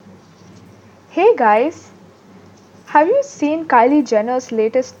Hey guys, have you seen Kylie Jenner's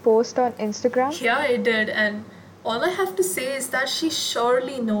latest post on Instagram? Yeah, I did, and all I have to say is that she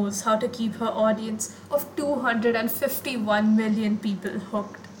surely knows how to keep her audience of 251 million people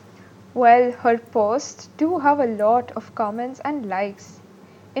hooked. Well, her posts do have a lot of comments and likes.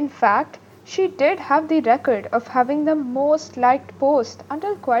 In fact, she did have the record of having the most liked post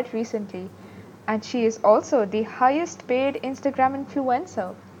until quite recently, and she is also the highest paid Instagram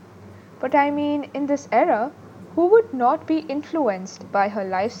influencer. But I mean, in this era, who would not be influenced by her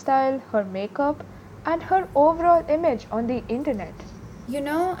lifestyle, her makeup, and her overall image on the internet?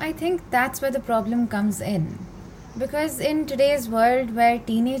 I think that's where the problem comes in. Because in today's world, where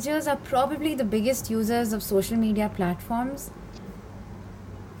teenagers are probably the biggest users of social media platforms,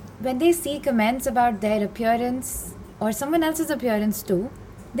 when they see comments about their appearance or someone else's appearance too,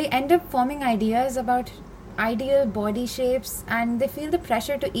 they end up forming ideas about ideal body shapes and they feel the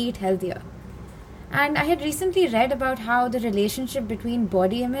pressure to eat healthier. And I had recently read about how the relationship between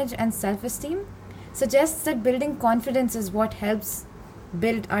body image and self esteem suggests that building confidence is what helps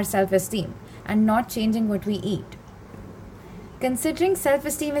build our self esteem and not changing what we eat. Considering self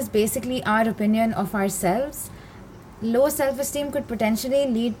esteem is basically our opinion of ourselves, low self esteem could potentially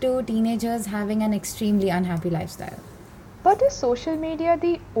lead to teenagers having an extremely unhappy lifestyle. But is social media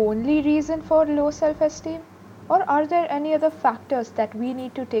the only reason for low self esteem? Or are there any other factors that we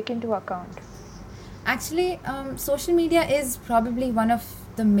need to take into account? Actually, social media is probably one of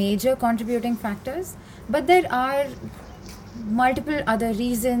the major contributing factors, but there are multiple other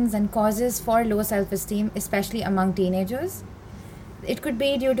reasons and causes for low self esteem, especially among teenagers. It could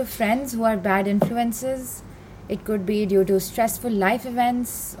be due to friends who are bad influences, it could be due to stressful life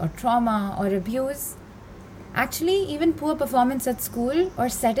events or trauma or abuse. Actually, even poor performance at school or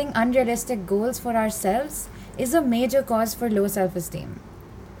setting unrealistic goals for ourselves is a major cause for low self esteem.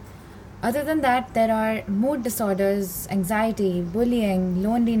 Other than that, there are mood disorders, anxiety, bullying,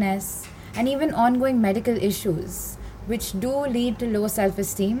 loneliness, and even ongoing medical issues, which do lead to low self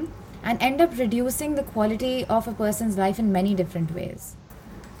esteem and end up reducing the quality of a person's life in many different ways.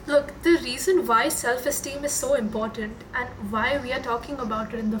 Look, the reason why self esteem is so important and why we are talking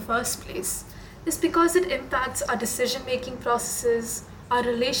about it in the first place is because it impacts our decision making processes, our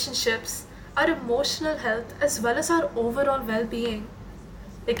relationships, our emotional health, as well as our overall well being.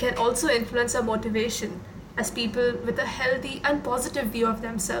 It can also influence our motivation, as people with a healthy and positive view of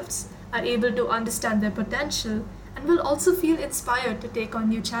themselves are able to understand their potential and will also feel inspired to take on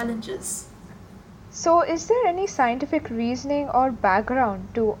new challenges. So, is there any scientific reasoning or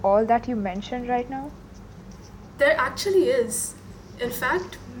background to all that you mentioned right now? There actually is. In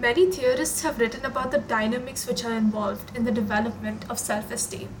fact, many theorists have written about the dynamics which are involved in the development of self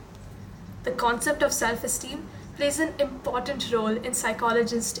esteem. The concept of self esteem plays an important role in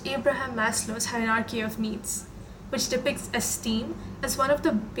psychologist Abraham Maslow's hierarchy of needs, which depicts esteem as one of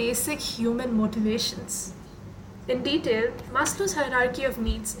the basic human motivations. In detail, Maslow's hierarchy of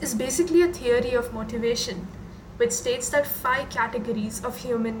needs is basically a theory of motivation, which states that five categories of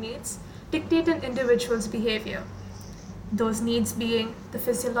human needs dictate an individual's behavior. Those needs being the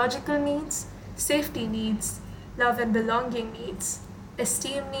physiological needs, safety needs, love and belonging needs,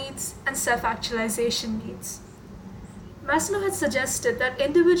 esteem needs, and self actualization needs. Maslow had suggested that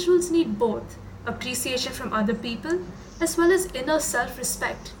individuals need both appreciation from other people as well as inner self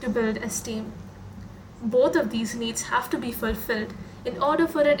respect to build esteem. Both of these needs have to be fulfilled in order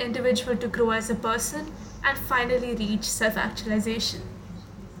for an individual to grow as a person and finally reach self actualization.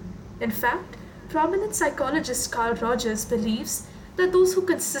 In fact, prominent psychologist Carl Rogers believes that those who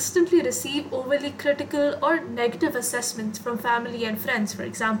consistently receive overly critical or negative assessments from family and friends, for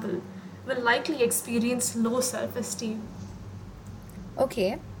example, will likely experience low self esteem.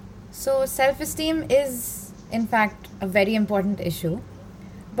 Okay, so self esteem is, in fact, a very important issue.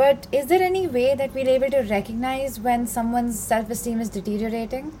 But is there any way that we're able to recognize when someone's self esteem is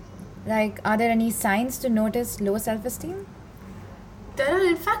deteriorating? Like, are there any signs to notice low self esteem? There are,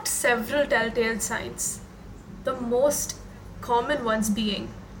 in fact, several telltale signs. The most common ones being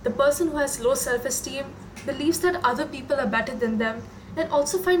the person who has low self esteem believes that other people are better than them and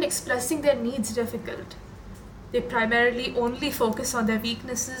also find expressing their needs difficult. They primarily only focus on their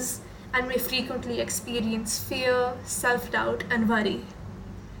weaknesses and may frequently experience fear, self doubt, and worry.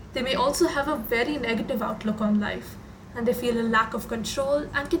 They may also have a very negative outlook on life, and they feel a lack of control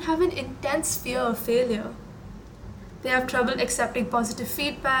and can have an intense fear of failure. They have trouble accepting positive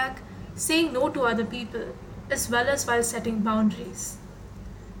feedback, saying no to other people, as well as while setting boundaries.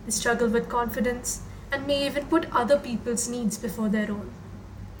 They struggle with confidence and may even put other people's needs before their own.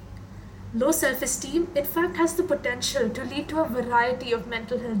 Low self esteem, in fact, has the potential to lead to a variety of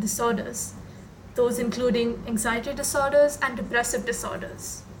mental health disorders, those including anxiety disorders and depressive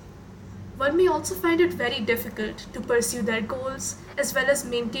disorders. One may also find it very difficult to pursue their goals as well as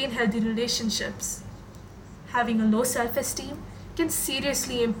maintain healthy relationships. Having a low self esteem can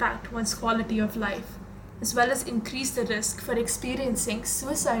seriously impact one's quality of life, as well as increase the risk for experiencing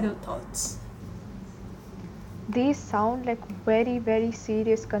suicidal thoughts. These sound like very, very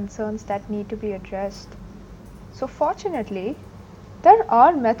serious concerns that need to be addressed. So, fortunately, there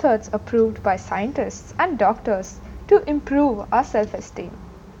are methods approved by scientists and doctors to improve our self esteem.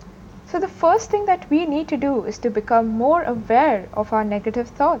 So, the first thing that we need to do is to become more aware of our negative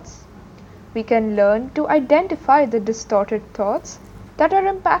thoughts. We can learn to identify the distorted thoughts that are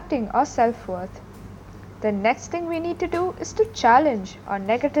impacting our self worth. The next thing we need to do is to challenge our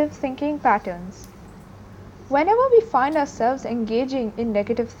negative thinking patterns. Whenever we find ourselves engaging in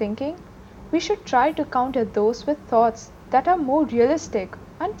negative thinking, we should try to counter those with thoughts that are more realistic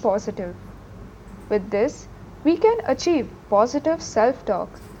and positive. With this, we can achieve positive self talk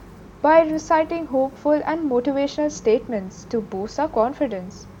by reciting hopeful and motivational statements to boost our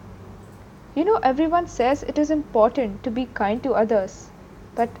confidence. Everyone says it is important to be kind to others,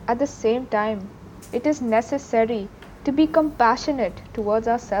 but at the same time, it is necessary to be compassionate towards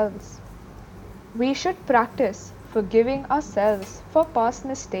ourselves. We should practice forgiving ourselves for past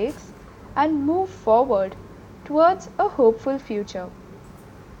mistakes and move forward towards a hopeful future.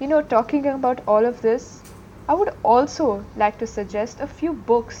 Talking about all of this, I would also like to suggest a few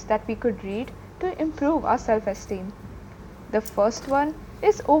books that we could read to improve our self esteem. The first one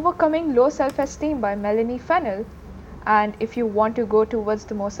is Overcoming Low Self Esteem by Melanie Fennell. And if you want to go towards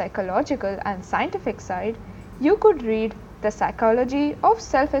the more psychological and scientific side, you could read The Psychology of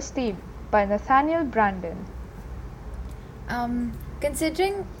Self Esteem by Nathaniel Branden.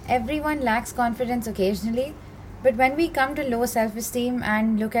 Considering everyone lacks confidence occasionally, but when we come to low self esteem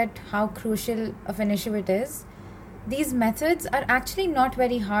and look at how crucial of an issue it is, these methods are actually not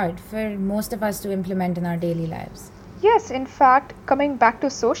very hard for most of us to implement in our daily lives. Yes, in fact, coming back to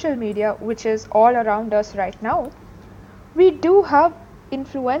social media, which is all around us right now, we do have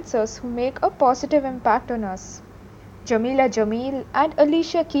influencers who make a positive impact on us. Jamila Jamil and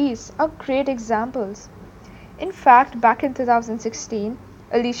Alicia Keys are great examples. In fact, back in 2016,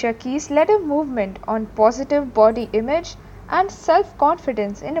 Alicia Keys led a movement on positive body image and self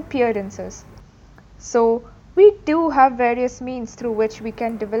confidence in appearances. So, we do have various means through which we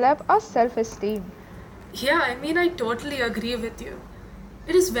can develop our self esteem. Yeah, I totally agree with you.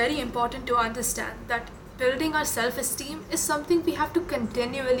 It is very important to understand that building our self esteem is something we have to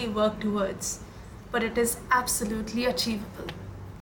continually work towards, but it is absolutely achievable.